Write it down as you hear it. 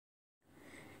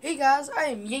Hey guys, I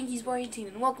am Yankees Boy 18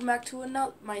 and welcome back to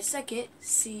my second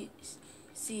seed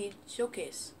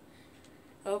showcase.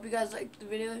 I hope you guys liked the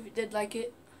video. If you did like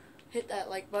it, hit that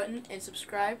like button and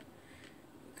subscribe,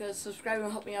 because subscribing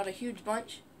will help me out a huge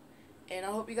bunch. And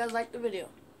I hope you guys liked the video.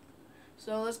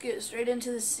 So let's get straight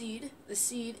into the seed. The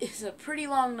seed is a pretty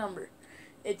long number.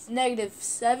 It's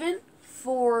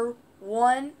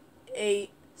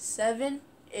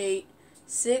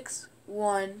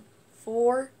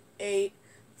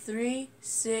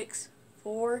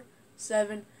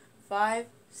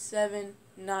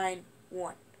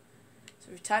So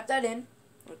if you type that in,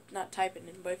 well, not type it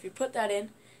in, but if you put that in,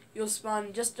 you'll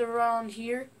spawn just around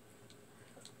here,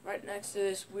 right next to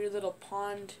this weird little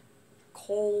pond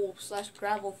coal /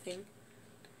 gravel thing.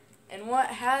 And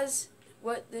what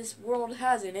this world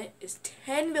has in it is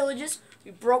 10 villages.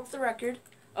 We broke the record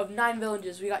of 9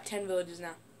 villages. We got 10 villages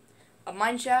now. A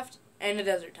mine shaft and a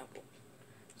desert temple.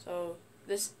 So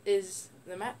this is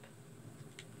the map.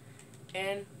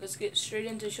 And let's get straight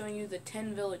into showing you the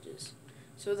 10 villages.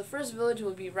 So the first village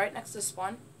will be right next to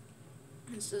spawn.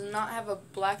 This does not have a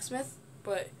blacksmith,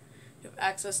 but you have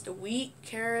access to wheat,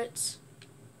 carrots,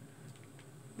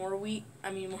 more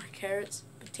carrots,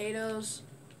 potatoes,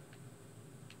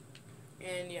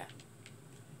 and yeah.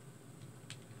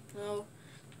 Well,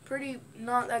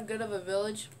 not that good of a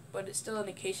village, but it's still an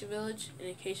acacia village, and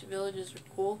acacia villages are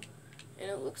cool. And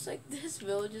it looks like this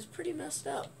village is pretty messed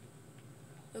up.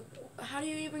 Look, how do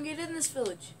you even get in this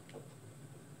village?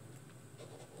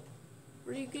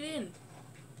 Where do you get in?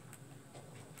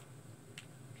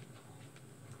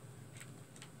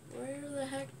 Where the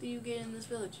heck do you get in this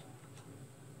village?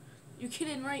 You get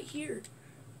in right here.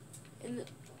 And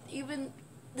even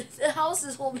the house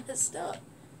is all messed up.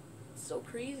 It's so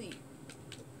crazy.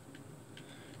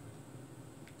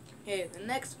 Okay, the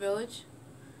next village,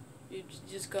 you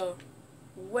just go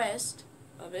west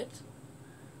of it.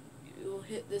 You'll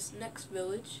hit this next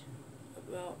village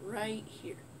about right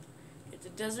here. It's a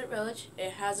desert village.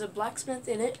 It has a blacksmith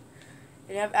in it.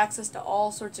 And you have access to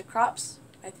all sorts of crops.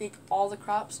 I think all the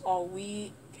crops, all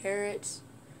wheat, carrots,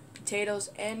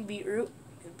 potatoes, and beetroot.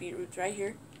 And beetroot's right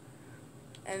here.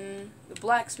 And the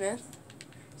blacksmith,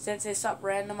 since they stopped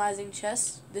randomizing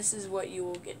chests, this is what you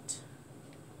will get.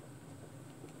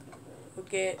 You'll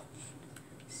get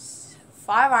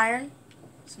 5 iron,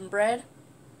 some bread,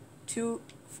 4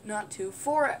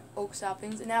 oak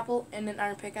saplings, an apple, and an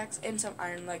iron pickaxe, and some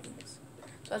iron leggings.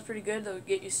 So that's pretty good. That'll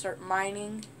get you start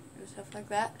mining and stuff like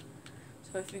that.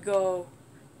 So if you go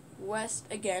west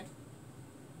again,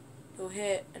 you'll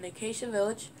hit an acacia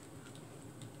village,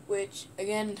 which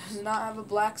again does not have a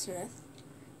blacksmith,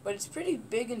 but it's pretty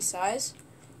big in size,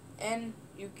 and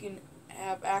you can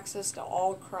have access to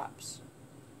all crops.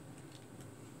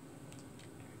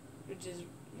 Which is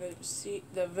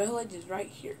the village is right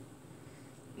here.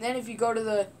 And then if you go to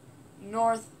the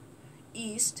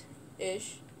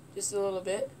northeast-ish, just a little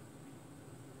bit,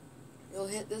 you'll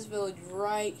hit this village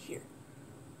right here.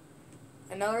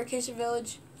 Another acacia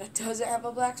village that doesn't have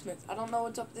a blacksmith. I don't know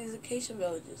what's up with these acacia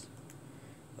villages.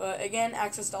 But again,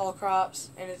 access to all crops,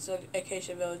 and it's an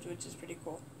acacia village, which is pretty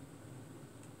cool.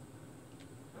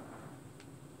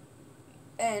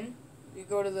 And you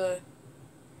go to the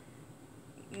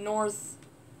northwest,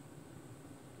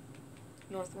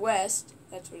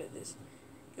 that's what it is.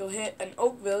 You'll hit an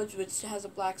oak village, which has a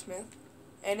blacksmith,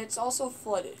 and it's also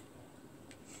flooded,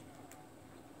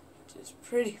 which is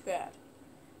pretty bad.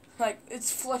 Like,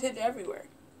 it's flooded everywhere.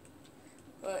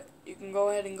 But you can go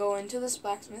ahead and go into this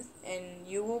blacksmith, and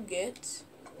you will get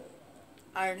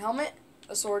iron helmet,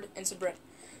 a sword, and some bread.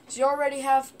 So you already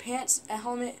have pants, a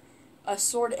helmet, a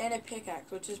sword, and a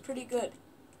pickaxe, which is pretty good.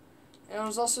 And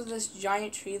there's also this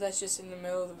giant tree that's just in the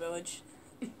middle of the village.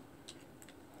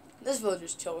 This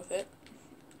villagers chill with it.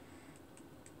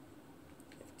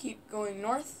 Keep going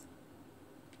north.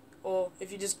 Well,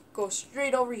 if you just go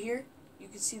straight over here, you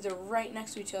can see they're right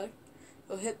next to each other.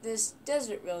 You'll hit this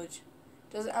desert village.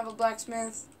 Doesn't have a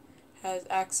blacksmith. Has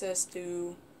access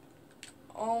to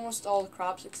almost all the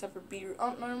crops except for beetroot.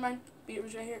 Oh, never mind.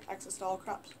 Beetroot's right here. Access to all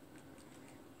crops.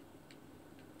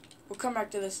 We'll come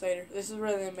back to this later. This is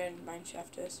where the abandoned mine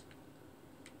shaft is.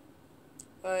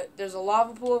 But there's a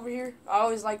lava pool over here. I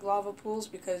always like lava pools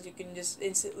because you can just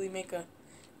instantly make a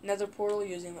nether portal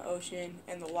using the ocean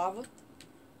and the lava.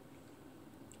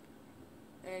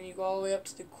 And you go all the way up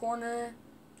to the corner.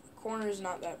 The corner is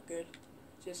not that good.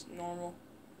 Just normal.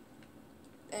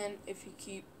 And if you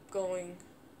keep going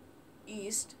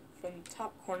east from the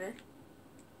top corner,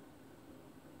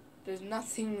 there's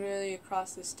nothing really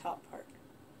across this top part.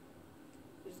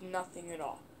 There's nothing at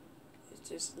all. It's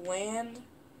just land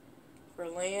for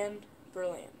land for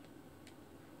land.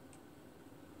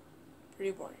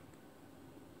 Pretty boring.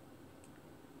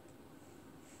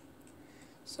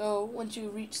 So once you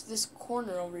reach this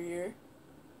corner over here,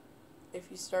 if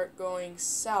you start going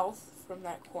south from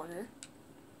that corner,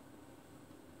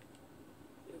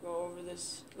 you go over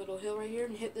this little hill right here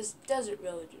and hit this desert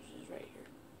village, which is right here.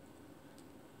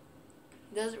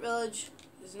 Desert village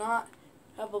does not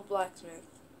have a blacksmith.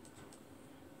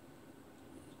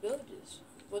 These villages,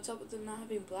 what's up with them not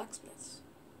having blacksmiths?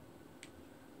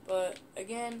 But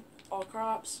again, all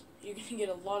crops. You're gonna get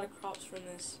a lot of crops from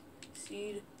this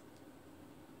seed.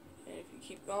 And if you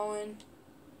keep going,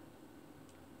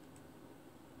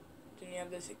 then you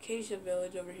have this acacia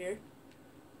village over here,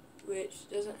 which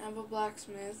doesn't have a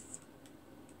blacksmith.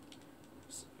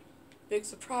 Big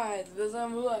surprise, it doesn't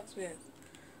have a blacksmith.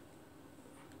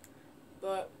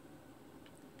 But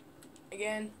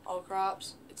again, all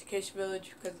crops. It's acacia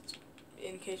village because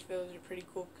in acacia village are pretty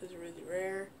cool because they're really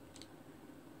rare.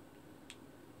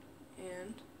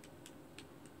 And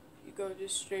if you go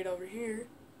just straight over here,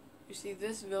 you see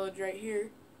this village right here,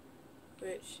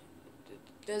 which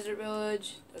the desert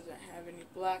village doesn't have any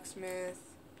blacksmith,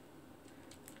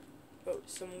 but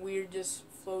some weird just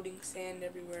floating sand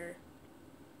everywhere.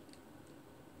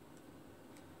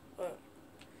 But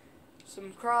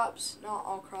some crops, not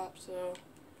all crops though.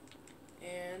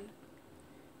 And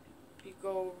if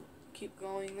you keep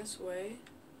going this way,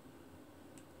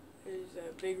 there's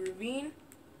a big ravine.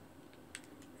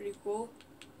 Pretty cool.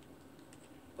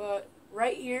 But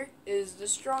right here is the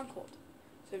stronghold.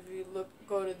 So if you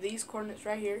go to these coordinates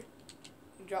right here,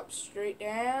 you drop straight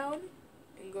down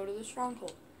and go to the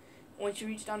stronghold. Once you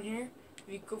reach down here,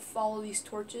 if you go follow these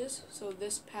torches, so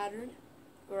this pattern,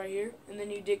 go right here, and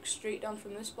then you dig straight down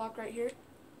from this block right here,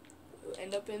 you'll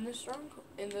end up in the stronghold,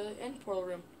 in the end portal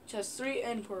room, which has 3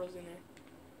 end portals in there.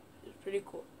 It's pretty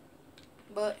cool.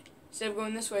 But instead of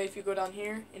going this way, if you go down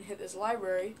here and hit this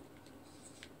library,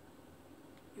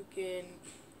 you can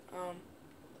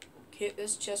hit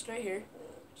this chest right here,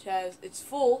 which has, it's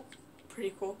full,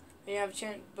 pretty cool. And you have a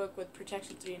enchantment book with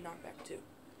protection 3 and knockback 2.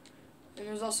 And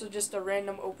there's also just a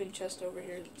random open chest over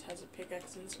here that has a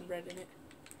pickaxe and some bread in it.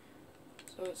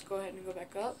 So let's go ahead and go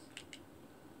back up.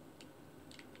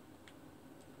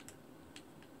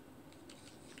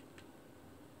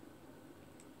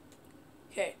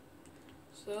 Okay,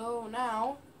 so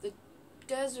now the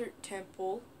desert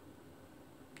temple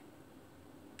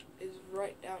is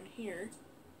right down here,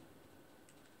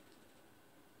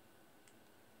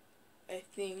 I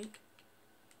think.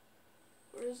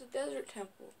 Where's the desert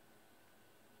temple?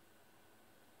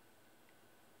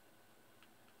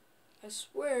 I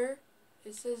swear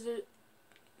it says it.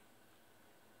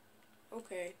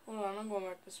 Okay, hold on, I'm going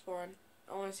back to spawn.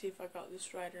 I want to see if I got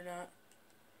this right or not.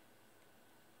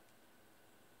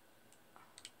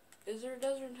 Is there a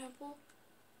desert temple?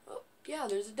 Oh, yeah,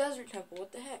 there's a desert temple.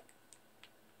 What the heck?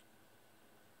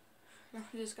 Now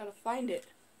I just gotta find it.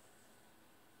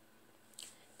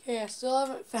 Okay, I still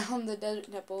haven't found the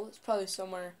desert temple. It's probably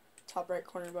somewhere top right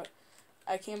corner, but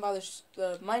I came by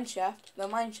the mine shaft. The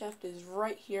mine shaft is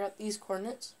right here at these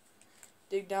coordinates.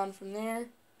 Dig down from there.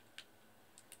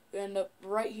 You end up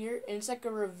right here, and it's like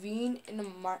a ravine in a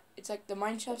mine. It's like the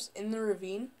mine shaft's in the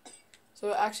ravine, so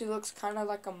it actually looks kind of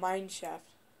like a mine shaft.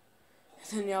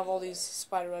 And then you have all these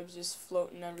spider webs just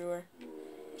floating everywhere.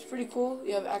 It's pretty cool.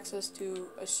 You have access to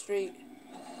a straight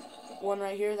one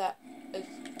right here that is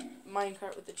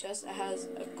minecart with the chest. It has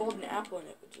a golden apple in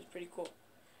it, which is pretty cool.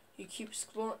 You keep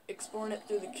exploring it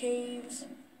through the caves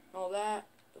and all that.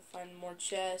 You'll find more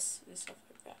chests and stuff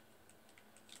like that.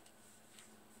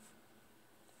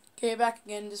 Okay, back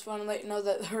again. Just want to let you know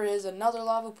that there is another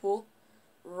lava pool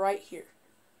right here.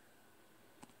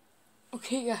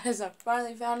 Okay guys, I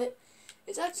finally found it.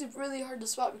 It's actually really hard to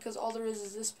spot because all there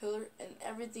is this pillar and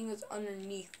everything is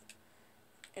underneath.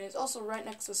 And it's also right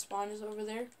next to spawners over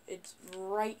there. It's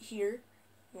right here.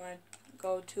 You want to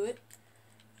go to it.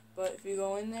 But if you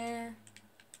go in there,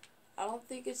 I don't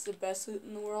think it's the best loot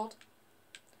in the world.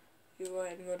 You go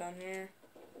ahead and go down here.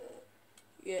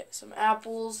 You get some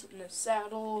apples and a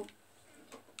saddle.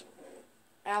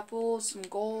 Apples, some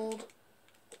gold.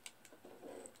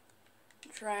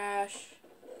 Trash.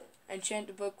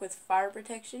 Enchanted book with fire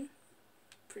protection.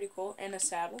 Pretty cool. And a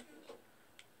saddle.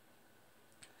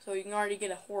 So you can already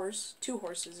get a horse. 2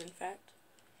 horses, in fact.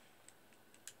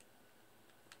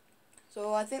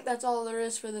 So I think that's all there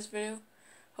is for this video.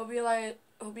 Hope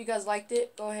you guys liked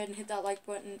it. Go ahead and hit that like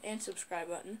button and subscribe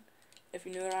button if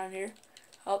you're new around here.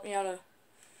 Help me out a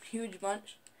huge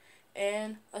bunch.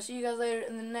 And I'll see you guys later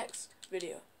in the next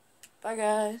video. Bye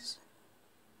guys.